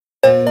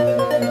What's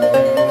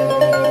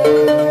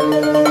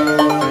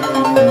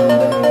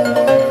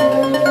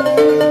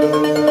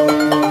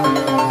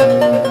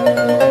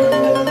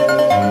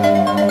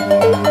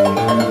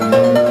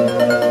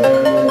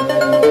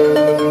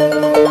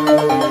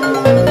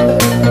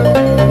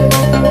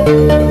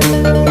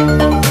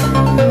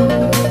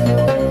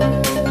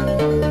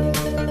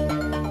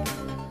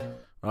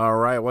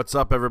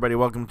up, everybody?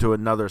 Welcome to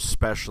another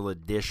special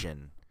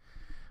edition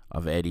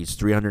of Eddie's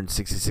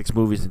 366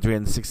 Movies in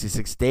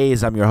 366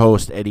 Days. I'm your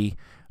host, Eddie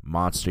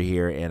Monster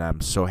here, and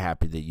I'm so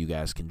happy that you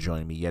guys can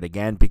join me yet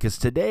again because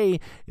today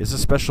is a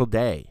special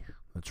day.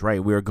 That's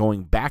right. We are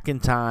going back in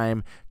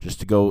time just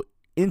to go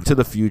into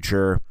the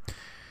future.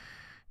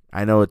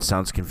 I know it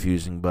sounds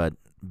confusing, but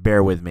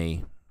bear with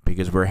me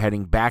because we're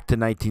heading back to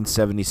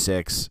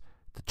 1976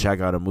 to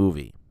check out a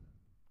movie.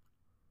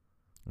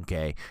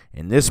 Okay,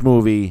 and this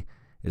movie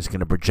is going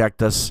to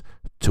project us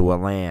to a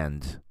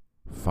land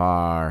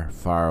far,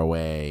 far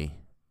away,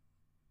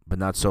 but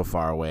not so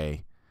far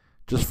away.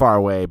 Just far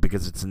away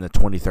because it's in the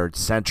 23rd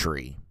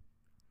century.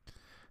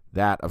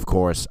 That, of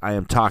course, I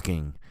am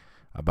talking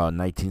about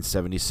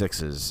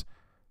 1976's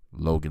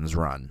Logan's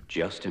Run.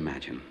 Just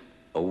imagine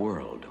a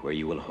world where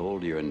you will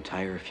hold your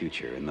entire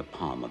future in the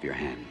palm of your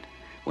hand,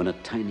 when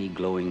a tiny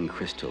glowing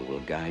crystal will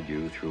guide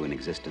you through an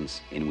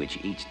existence in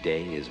which each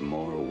day is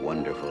more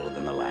wonderful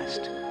than the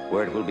last,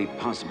 where it will be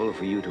possible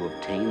for you to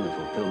obtain the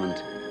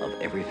fulfillment of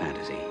every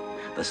fantasy,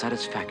 the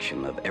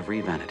satisfaction of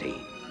every vanity,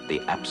 the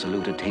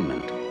absolute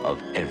attainment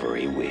of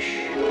every wish.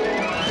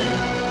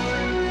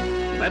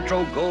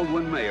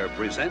 Metro-Goldwyn-Mayer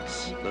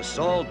presents the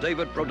Saul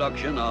David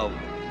production of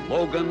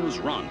Logan's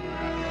Run.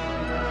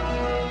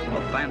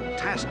 A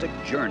fantastic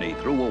journey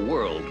through a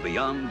world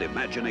beyond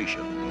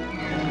imagination.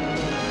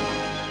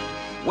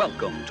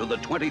 Welcome to the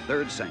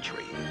 23rd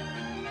century.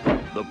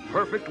 The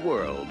perfect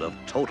world of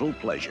total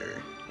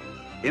pleasure.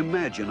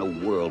 Imagine a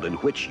world in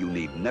which you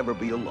need never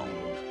be alone.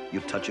 You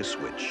touch a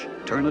switch,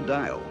 turn a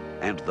dial,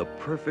 and the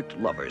perfect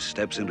lover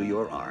steps into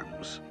your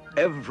arms.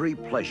 Every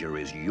pleasure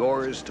is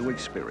yours to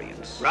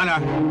experience. Runner!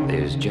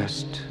 There's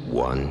just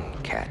one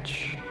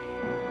catch.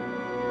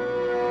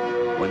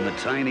 When the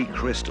tiny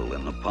crystal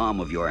in the palm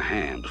of your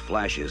hand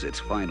flashes its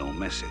final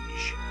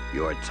message,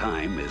 your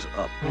time is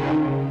up.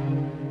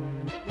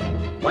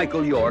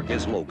 Michael York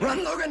is Logan.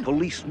 Run, Logan!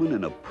 Policeman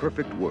in a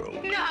perfect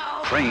world.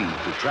 No! Trained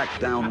to track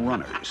down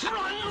runners.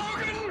 Run,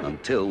 Logan!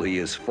 Until he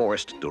is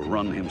forced to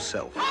run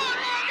himself.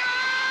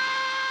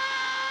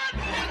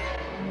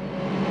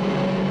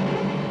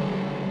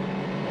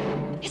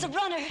 He's a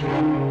runner.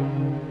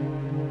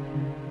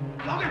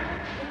 Logan!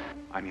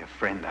 I'm your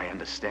friend, I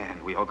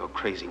understand. We all go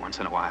crazy once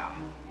in a while.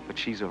 But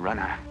she's a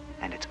runner,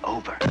 and it's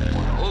over.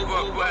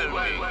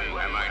 Overwhelming,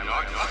 am I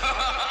not?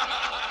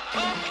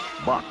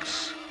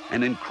 Box,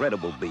 an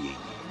incredible being.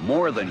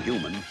 More than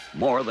human,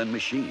 more than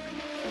machine.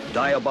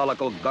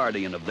 Diabolical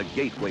guardian of the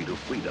gateway to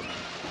freedom.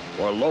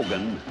 For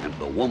Logan and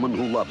the woman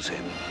who loves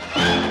him.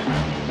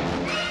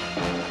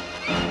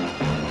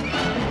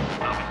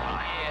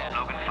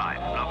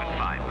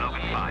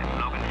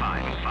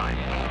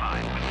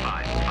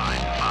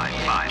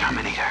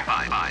 Terminator.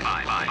 Now!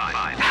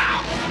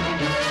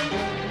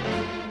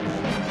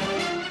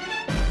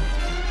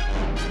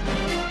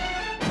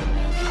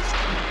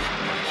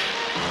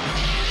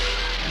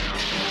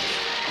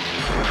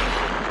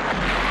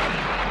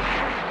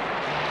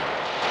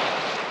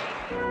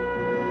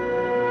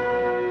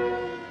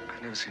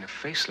 I've never seen a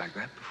face like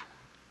that before.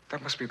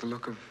 That must be the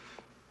look of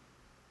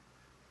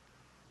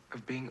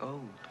being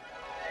old.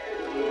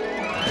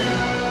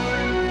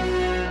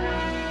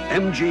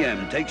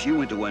 MGM takes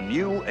you into a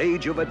new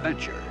age of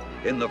adventure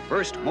in the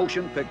first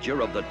motion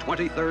picture of the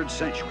 23rd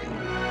century.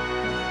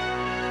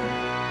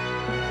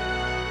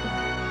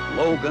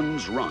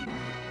 Logan's Run.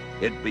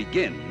 It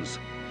begins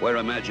where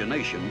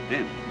imagination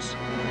ends.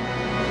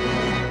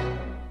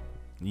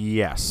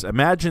 Yes,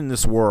 imagine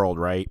this world,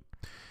 right,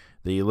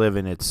 that you live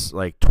in. It's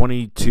like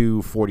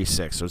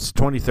 2246, so it's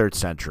 23rd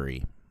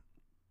century,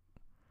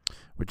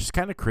 which is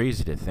kind of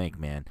crazy to think,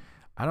 man.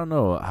 I don't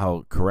know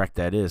how correct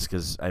that is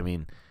because, I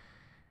mean,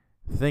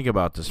 think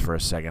about this for a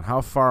second. How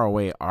far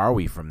away are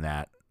we from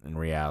that in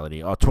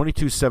reality? Oh,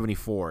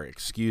 2274,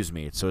 excuse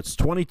me. So it's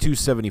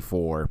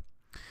 2274,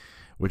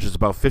 which is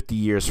about 50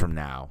 years from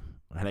now.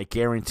 And I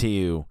guarantee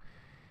you,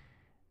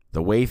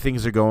 the way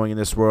things are going in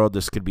this world,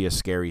 this could be a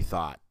scary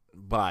thought.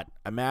 But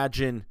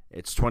imagine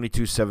it's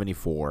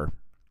 2274,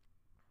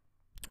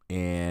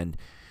 and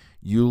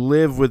you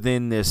live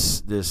within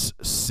this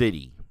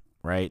city,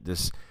 right?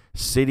 This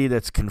city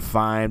that's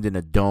confined in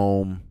a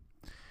dome,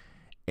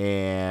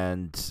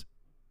 and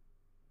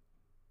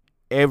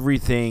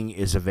everything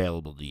is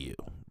available to you,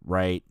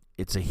 right?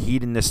 It's a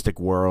hedonistic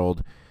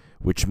world,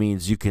 which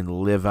means you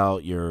can live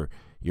out your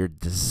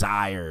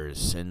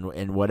desires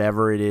and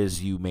whatever it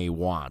is you may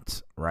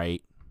want,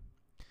 right?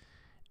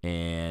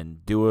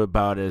 And do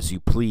about as you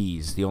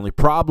please. The only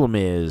problem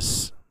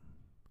is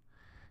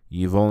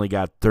you've only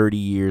got 30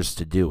 years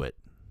to do it,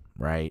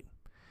 right?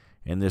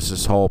 And there's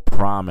this whole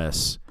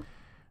promise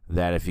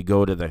that if you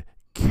go to the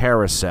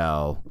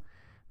carousel,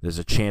 there's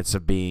a chance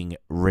of being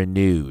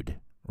renewed,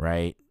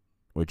 right?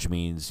 Which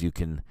means you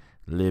can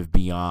live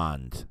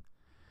beyond.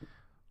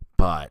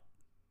 But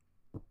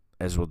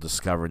as we'll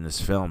discover in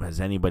this film, has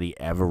anybody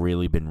ever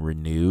really been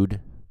renewed?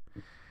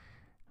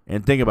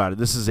 And think about it.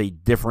 This is a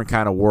different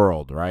kind of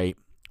world, right?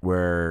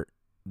 Where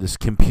this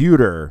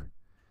computer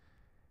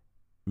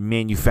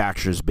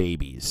manufactures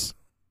babies.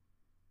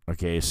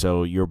 Okay,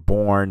 so you're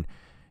born,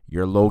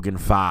 you're Logan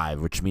 5,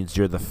 which means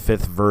you're the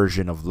 5th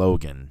version of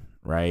Logan,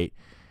 right?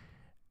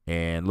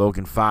 And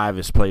Logan 5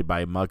 is played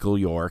by Michael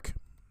York.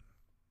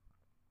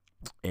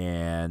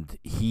 And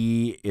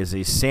he is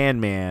a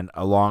Sandman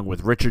along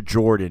with Richard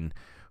Jordan,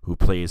 who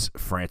plays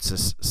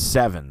Francis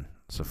 7.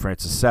 So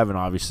Francis 7,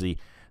 obviously,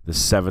 the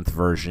 7th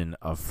version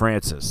of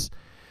Francis.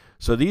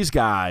 So these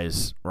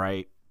guys,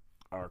 right,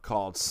 are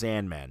called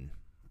Sandmen.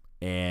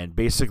 And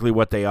basically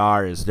what they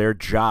are is their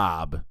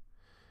job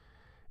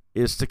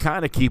is to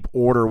kind of keep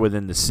order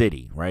within the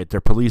city, right? They're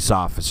police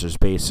officers,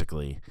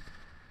 basically.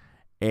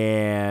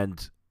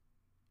 And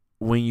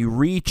when you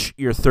reach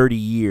your 30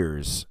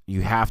 years,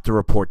 you have to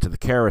report to the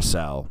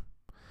carousel.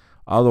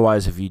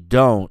 Otherwise, if you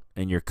don't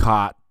and you're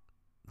caught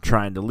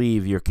trying to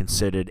leave, you're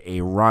considered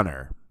a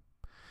runner.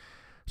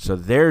 So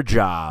their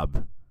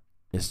job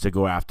is to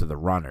go after the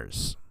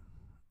runners,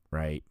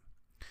 right?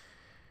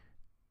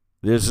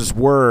 There's this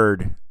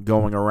word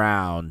going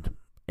around,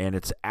 and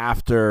it's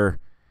after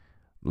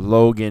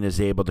Logan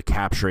is able to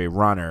capture a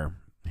runner.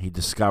 He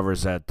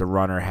discovers that the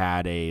runner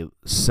had a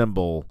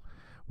symbol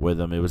with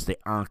him. It was the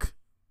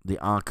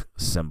Ankh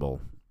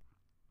symbol.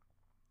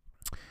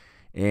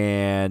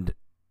 And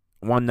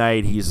one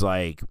night he's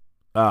like,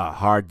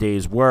 hard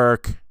day's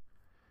work,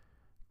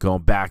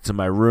 going back to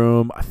my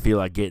room. I feel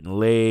like getting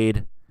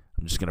laid.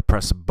 I'm just going to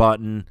press a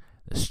button.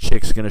 This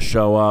chick's going to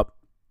show up,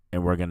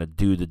 and we're going to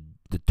do the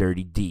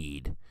dirty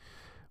deed,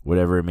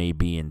 whatever it may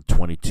be in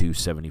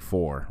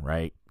 2274,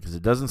 right? Because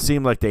it doesn't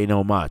seem like they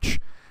know much,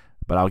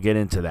 but I'll get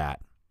into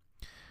that.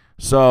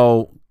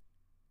 So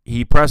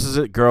he presses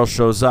it. Girl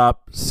shows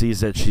up, sees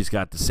that she's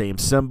got the same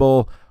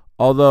symbol,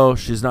 although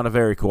she's not a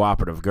very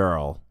cooperative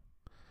girl.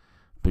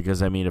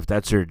 Because, I mean, if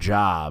that's your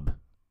job,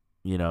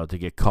 you know, to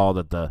get called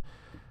at the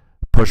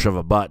push of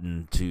a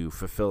button to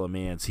fulfill a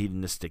man's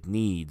hedonistic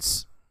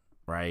needs,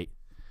 right?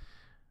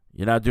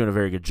 You're not doing a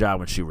very good job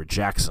when she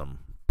rejects him.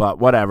 But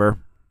whatever.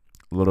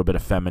 A little bit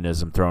of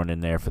feminism thrown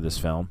in there for this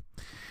film.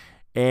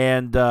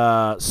 And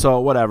so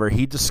whatever.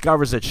 He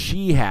discovers that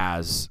she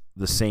has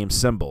the same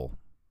symbol,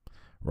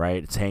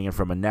 right? It's hanging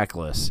from a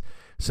necklace.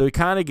 So he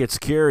kind of gets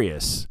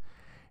curious.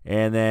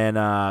 And then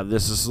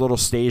there's this little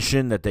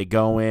station that they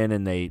go in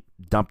and they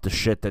dump the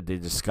shit that they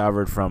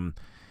discovered from,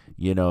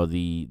 you know,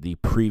 the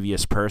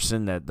previous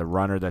person, that the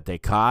runner that they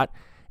caught.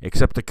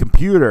 Except the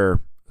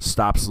computer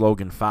stops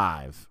Logan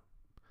 5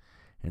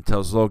 and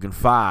tells Logan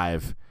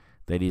 5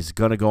 that he's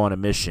going to go on a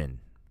mission.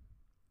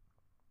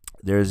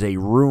 There's a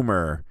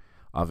rumor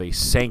of a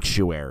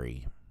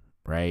sanctuary,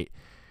 right?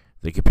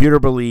 The computer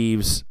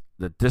believes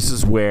that this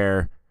is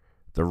where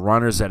the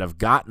runners that have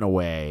gotten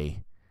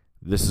away,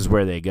 this is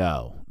where they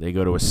go. They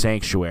go to a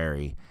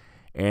sanctuary,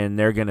 and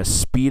they're going to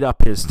speed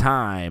up his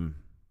time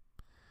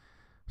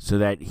so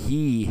that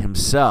he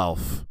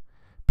himself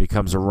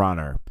becomes a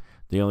runner.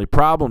 The only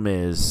problem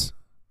is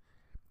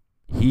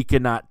he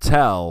cannot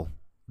tell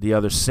the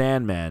other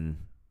Sandmen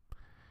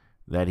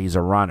that he's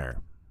a runner,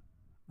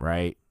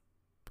 right?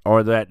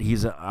 Or that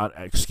he's,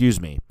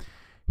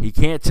 he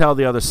can't tell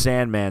the other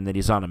Sandman that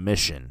he's on a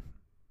mission.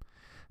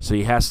 So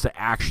he has to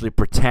actually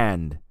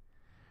pretend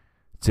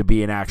to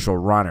be an actual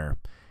runner.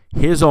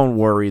 His own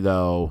worry,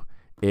 though,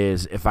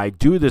 is if I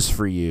do this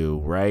for you,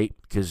 right,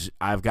 because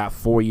I've got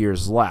 4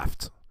 years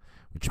left,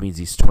 which means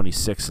he's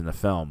 26 in the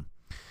film.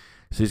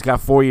 So he's got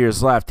 4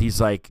 years left.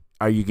 He's like,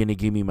 are you going to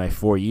give me my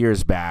 4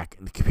 years back?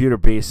 And the computer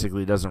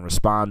basically doesn't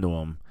respond to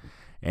him.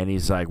 And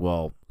he's like,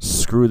 well,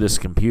 screw this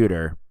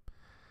computer,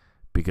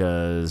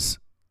 because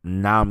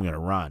now I'm going to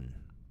run.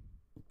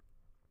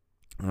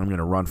 I'm going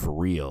to run for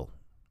real,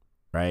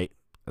 right?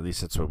 At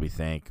least that's what we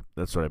think.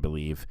 That's what I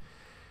believe.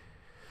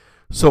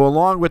 So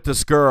along with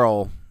this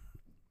girl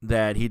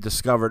that he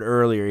discovered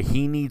earlier,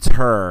 he needs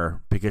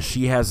her because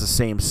she has the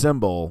same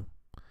symbol.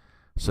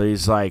 So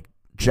he's like,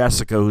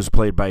 Jessica, who's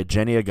played by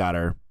Jenny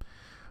Agutter,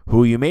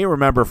 who you may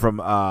remember from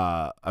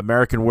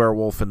American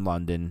Werewolf in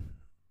London.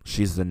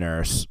 She's the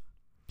nurse.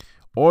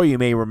 Or you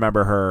may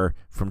remember her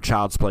from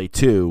Child's Play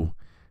 2.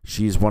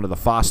 She's one of the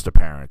foster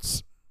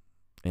parents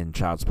in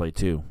Child's Play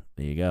 2.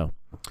 There you go.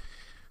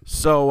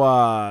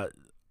 So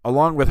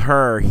along with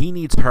her, he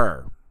needs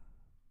her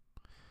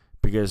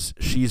because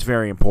she's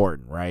very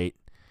important, right?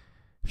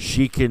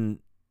 She can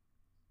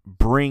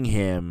bring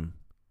him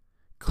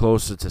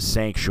closer to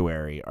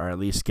Sanctuary, or at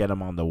least get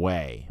him on the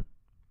way.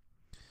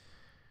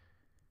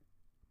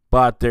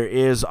 But there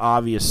is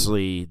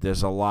obviously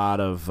there's a lot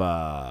of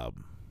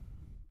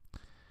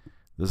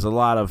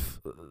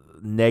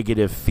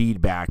negative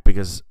feedback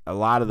because a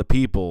lot of the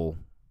people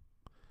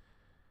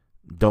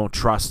don't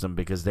trust him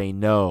because they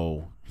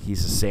know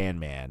he's a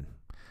Sandman.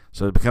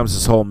 So it becomes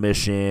this whole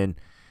mission,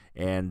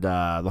 And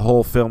the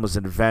whole film is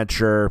an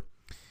adventure.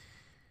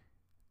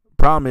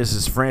 Problem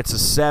is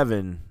Francis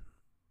 7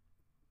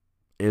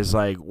 is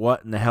like,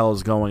 what in the hell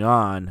is going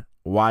on?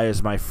 Why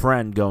is my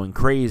friend going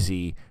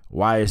crazy?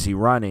 Why is he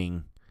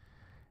running?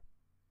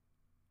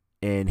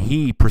 And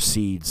he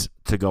proceeds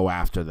to go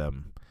after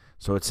them.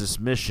 So it's this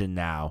mission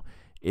now.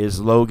 Is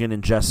Logan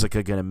and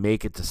Jessica going to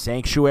make it to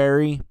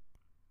Sanctuary?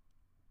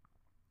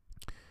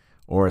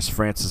 Or is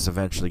Francis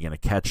eventually going to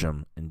catch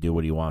him and do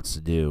what he wants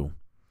to do?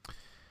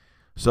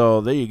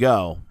 So there you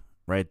go.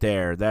 Right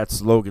there.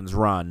 That's Logan's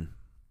Run.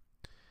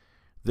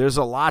 There's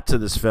a lot to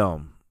this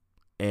film.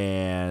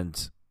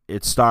 And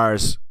it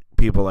stars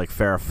people like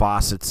Farrah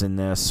Fawcett's in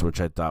this,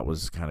 which I thought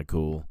was kind of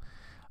cool.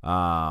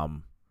 But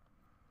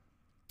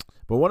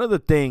one of the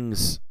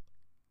things,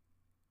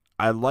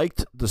 I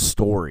liked the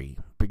story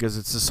because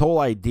it's this whole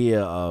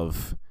idea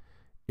of,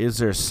 is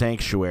there a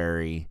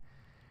sanctuary?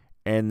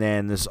 And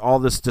then there's all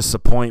this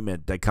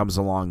disappointment that comes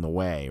along the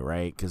way,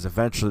 right? Because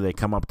eventually they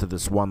come up to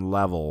this one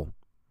level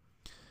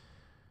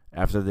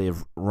after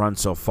they've run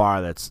so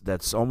far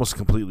that's almost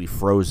completely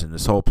frozen.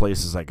 This whole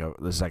place is like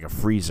a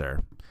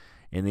freezer.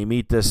 And they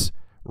meet this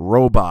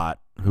robot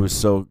who is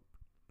so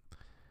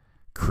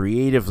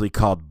creatively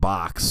called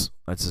Box.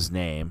 That's his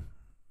name.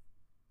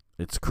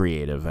 It's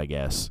creative, I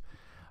guess.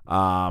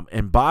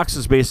 And Box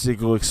is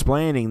basically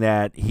explaining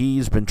that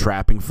he's been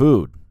trapping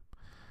food,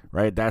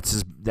 right?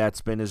 That's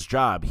been his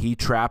job. He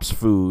traps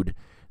food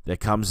that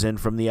comes in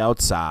from the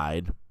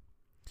outside,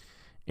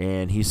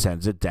 and he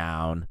sends it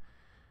down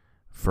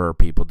for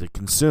people to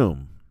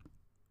consume.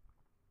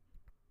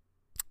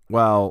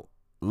 Well,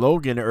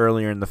 Logan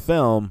earlier in the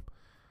film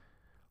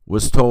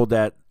was told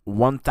that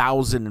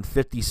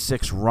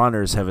 1,056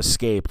 runners have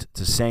escaped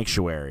to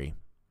Sanctuary.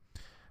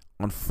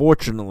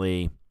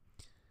 Unfortunately,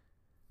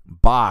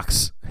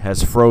 Box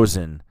has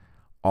frozen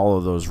all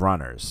of those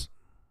runners.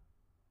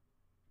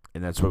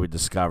 And that's what we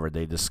discovered.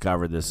 They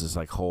discovered this is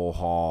like whole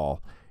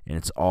hall, and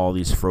it's all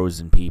these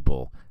frozen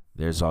people.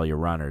 There's all your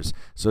runners.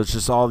 So it's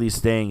just all these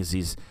things,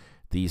 these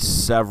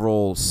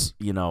several,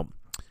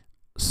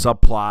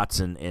 subplots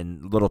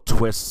and little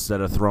twists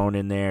that are thrown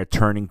in there,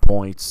 turning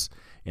points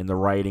in the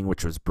writing,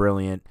 which was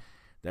brilliant,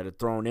 that are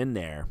thrown in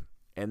there.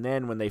 And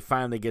then when they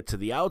finally get to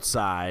the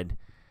outside,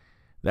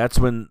 that's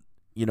when,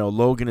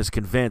 Logan is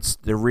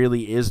convinced there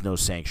really is no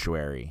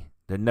sanctuary.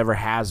 There never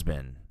has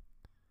been.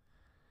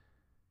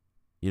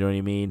 You know what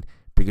I mean?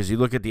 Because you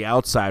look at the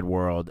outside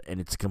world and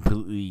it's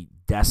completely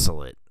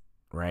desolate,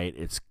 right?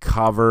 It's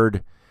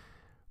covered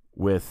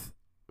with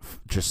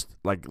just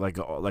like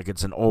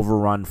it's an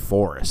overrun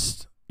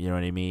forest. You know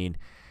what I mean?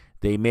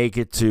 They make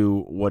it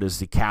to what is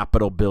the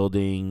Capitol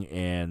building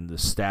and the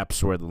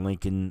steps where the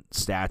Lincoln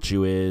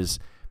statue is,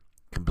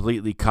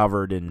 completely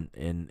covered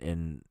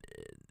in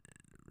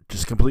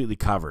just completely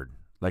covered,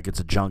 like it's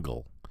a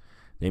jungle.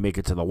 They make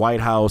it to the White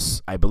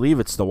House. I believe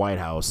it's the White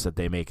House that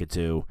they make it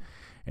to.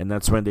 And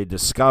that's when they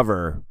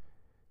discover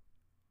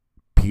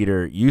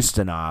Peter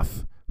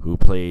Ustinov, who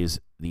plays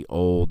the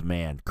Old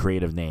Man.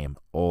 Creative name,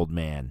 Old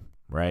Man,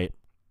 right?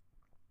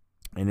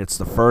 And it's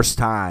the first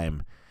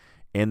time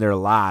in their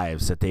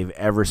lives that they've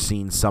ever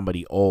seen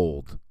somebody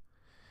old.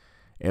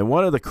 And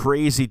one of the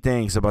crazy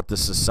things about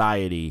this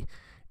society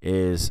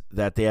is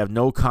that they have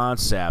no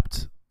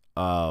concept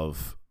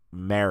of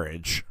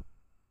marriage.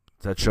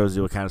 That shows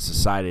you what kind of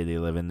society they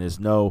live in.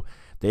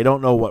 They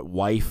don't know what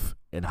wife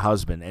and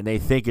husband, and they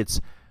think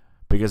it's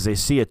because they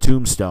see a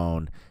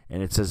tombstone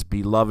and it says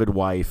beloved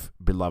wife,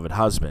 beloved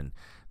husband.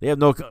 They have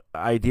no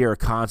idea or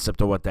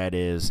concept of what that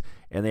is,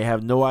 and they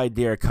have no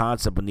idea or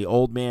concept when the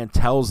old man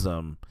tells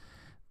them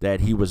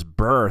that he was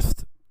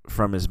birthed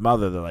from his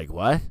mother. They're like,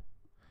 what?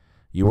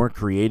 You weren't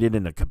created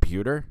in a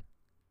computer?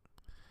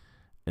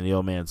 And the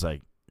old man's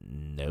like,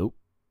 nope.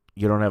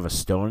 You don't have a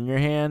stone in your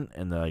hand?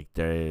 And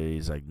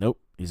he's like, nope.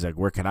 He's like,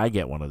 where can I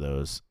get one of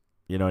those?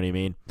 You know what I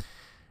mean?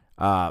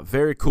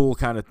 Very cool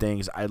kind of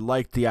things. I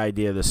like the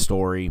idea of the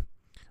story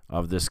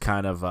of this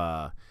kind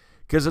of,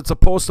 because it's a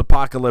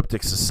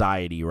post-apocalyptic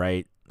society,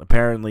 right?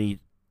 Apparently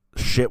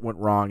shit went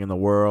wrong in the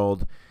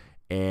world,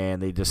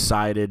 and they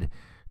decided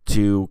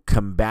to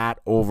combat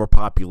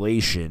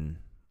overpopulation,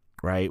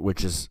 right?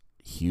 Which is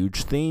a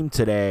huge theme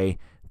today.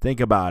 Think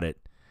about it.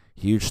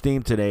 Huge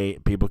theme today.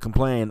 People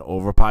complain,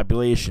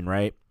 overpopulation,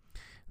 right?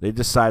 They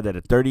decide that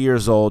at 30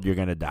 years old, you're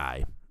going to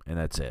die, and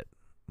that's it,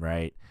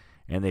 right?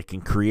 And they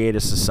can create a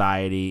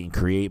society and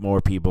create more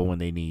people when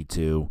they need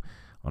to.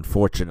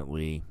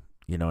 Unfortunately,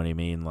 you know what I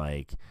mean?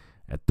 Like,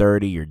 at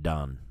 30, you're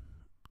done.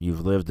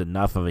 You've lived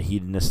enough of a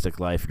hedonistic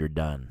life, you're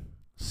done.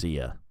 See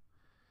ya.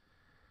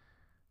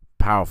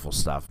 Powerful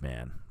stuff,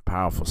 man.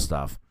 Powerful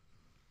stuff.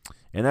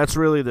 And that's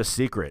really the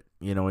secret,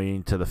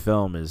 to the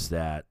film is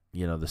that,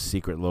 the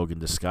secret Logan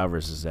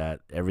discovers is that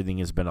everything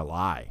has been a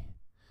lie.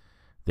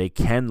 They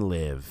can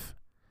live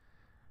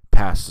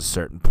past a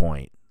certain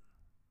point.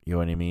 You know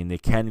what I mean? They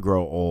can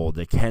grow old.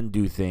 They can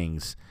do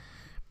things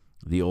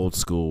the old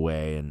school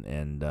way.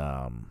 And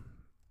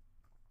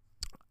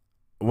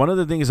one of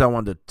the things I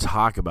wanted to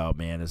talk about,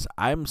 man, is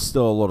I'm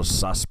still a little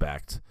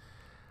suspect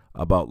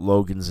about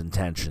Logan's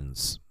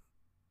intentions.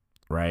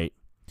 right?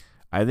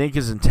 I think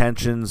his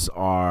intentions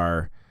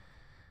are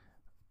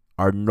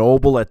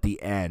noble at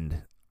the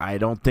end. I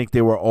don't think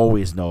they were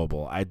always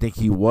noble. I think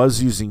he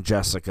was using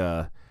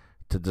Jessica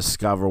to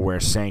discover where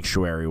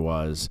Sanctuary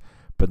was.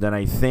 But then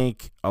I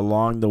think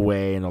along the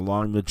way and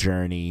along the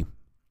journey,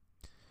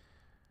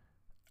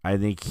 I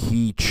think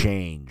he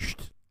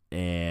changed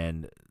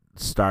and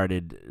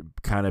started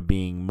kind of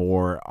being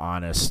more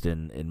honest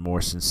and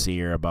more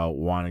sincere about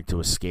wanting to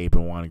escape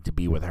and wanting to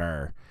be with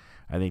her.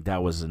 I think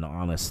that was an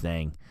honest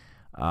thing.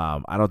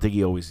 I don't think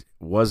he always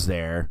was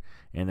there.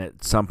 And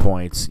at some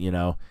points,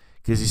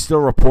 because he still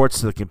reports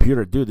to the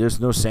computer, dude, there's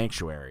no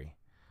sanctuary.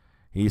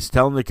 He's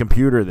telling the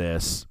computer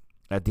this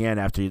at the end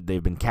after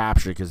they've been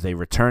captured because they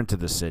returned to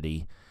the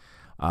city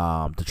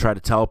to try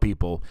to tell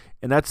people.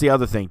 And that's the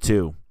other thing,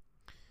 too.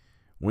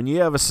 When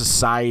you have a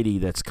society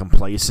that's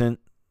complacent,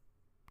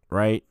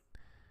 right,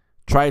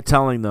 try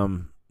telling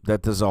them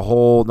that there's a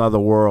whole nother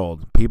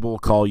world. People will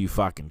call you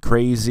fucking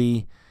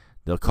crazy.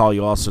 They'll call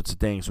you all sorts of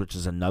things, which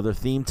is another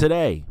theme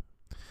today,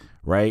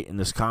 right? In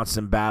this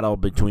constant battle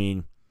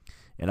between,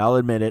 and I'll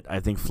admit it, I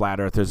think flat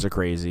earthers are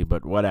crazy,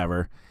 but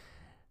whatever.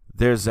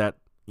 There's that,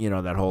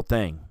 that whole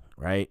thing,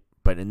 right?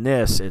 But in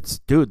this, it's,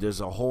 dude,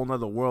 there's a whole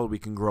nother world. We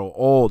can grow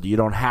old. You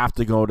don't have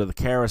to go to the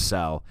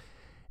carousel.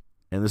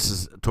 And this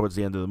is towards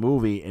the end of the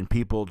movie, and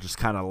people just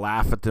kind of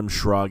laugh at them,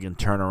 shrug, and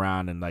turn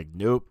around and like,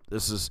 nope,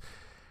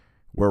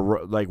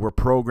 we're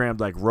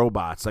programmed like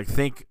robots. Like,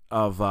 think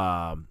of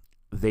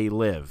They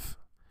Live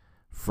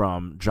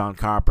from John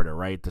Carpenter,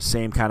 right? The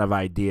same kind of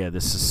idea.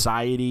 This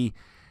society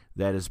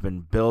that has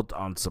been built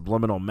on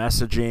subliminal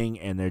messaging,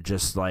 and they're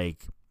just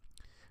like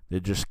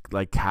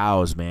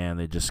cows, man.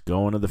 They just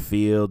go into the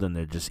field and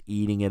they're just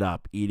eating it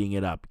up.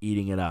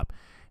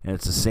 And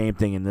it's the same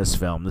thing in this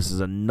film. This is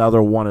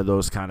another one of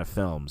those kind of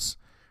films,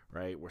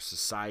 right, where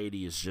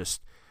society is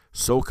just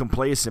so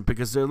complacent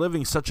because they're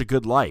living such a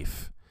good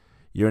life.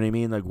 You know what I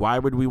mean? Like, why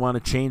would we want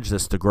to change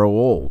this to grow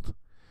old?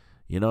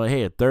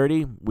 Hey, at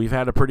 30, we've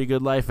had a pretty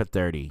good life at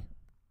 30.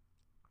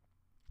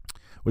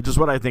 Which is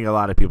what I think a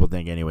lot of people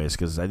think anyways,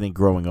 because I think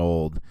growing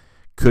old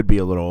could be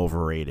a little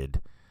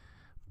overrated.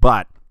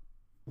 But,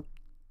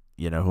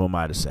 who am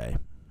I to say?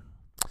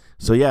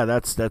 So yeah,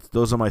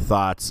 those are my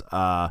thoughts.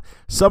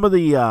 Some of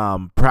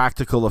the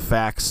practical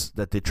effects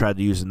that they tried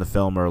to use in the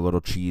film are a little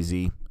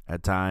cheesy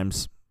at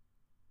times.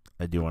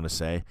 I do want to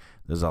say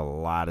there's a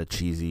lot of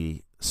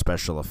cheesy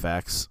special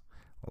effects,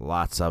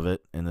 lots of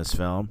it in this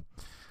film.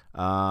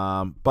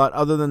 But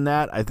other than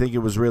that, I think it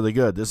was really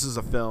good. This is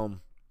a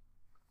film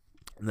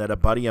that a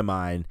buddy of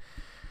mine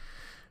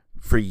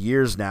for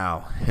years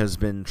now has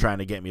been trying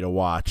to get me to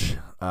watch,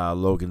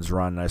 Logan's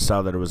Run. And I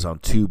saw that it was on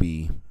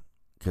Tubi,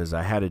 because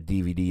I had a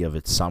DVD of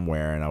it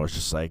somewhere, and I was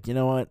just like, you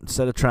know what?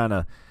 Instead of trying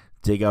to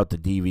dig out the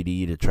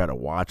DVD to try to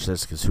watch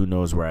this, because who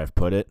knows where I've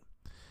put it,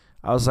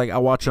 I was like,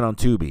 I'll watch it on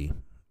Tubi.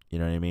 You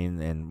know what I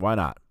mean? And why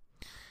not?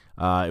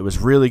 It was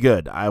really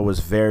good. I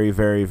was very,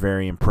 very,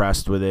 very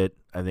impressed with it.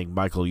 I think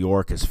Michael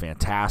York is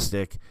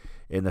fantastic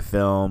in the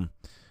film.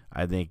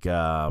 I think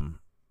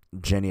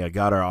Jenny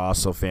Agutter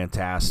also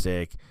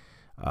fantastic.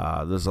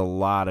 There's a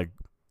lot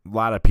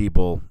of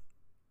people,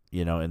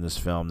 in this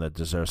film that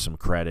deserve some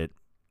credit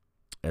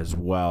as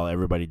well.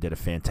 Everybody did a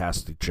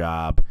fantastic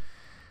job.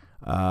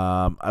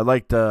 I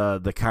like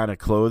the kind of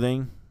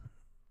clothing.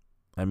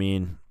 I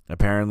mean,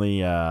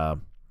 apparently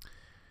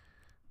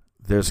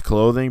there's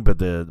clothing,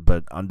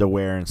 but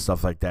underwear and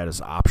stuff like that is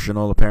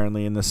optional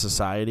apparently in this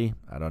society.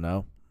 I don't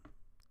know.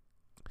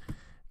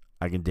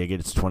 I can dig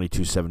it. It's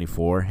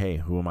 $22.74. Hey,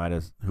 who am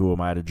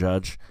I to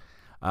judge?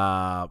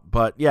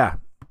 But yeah,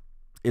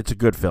 it's a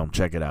good film.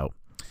 Check it out.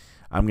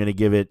 I'm gonna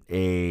give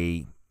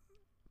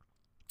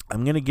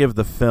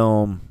the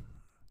film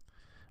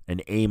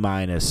an A-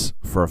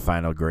 for a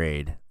final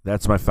grade.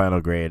 That's my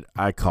final grade.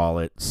 I call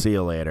it. See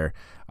you later.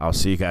 I'll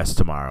see you guys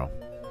tomorrow.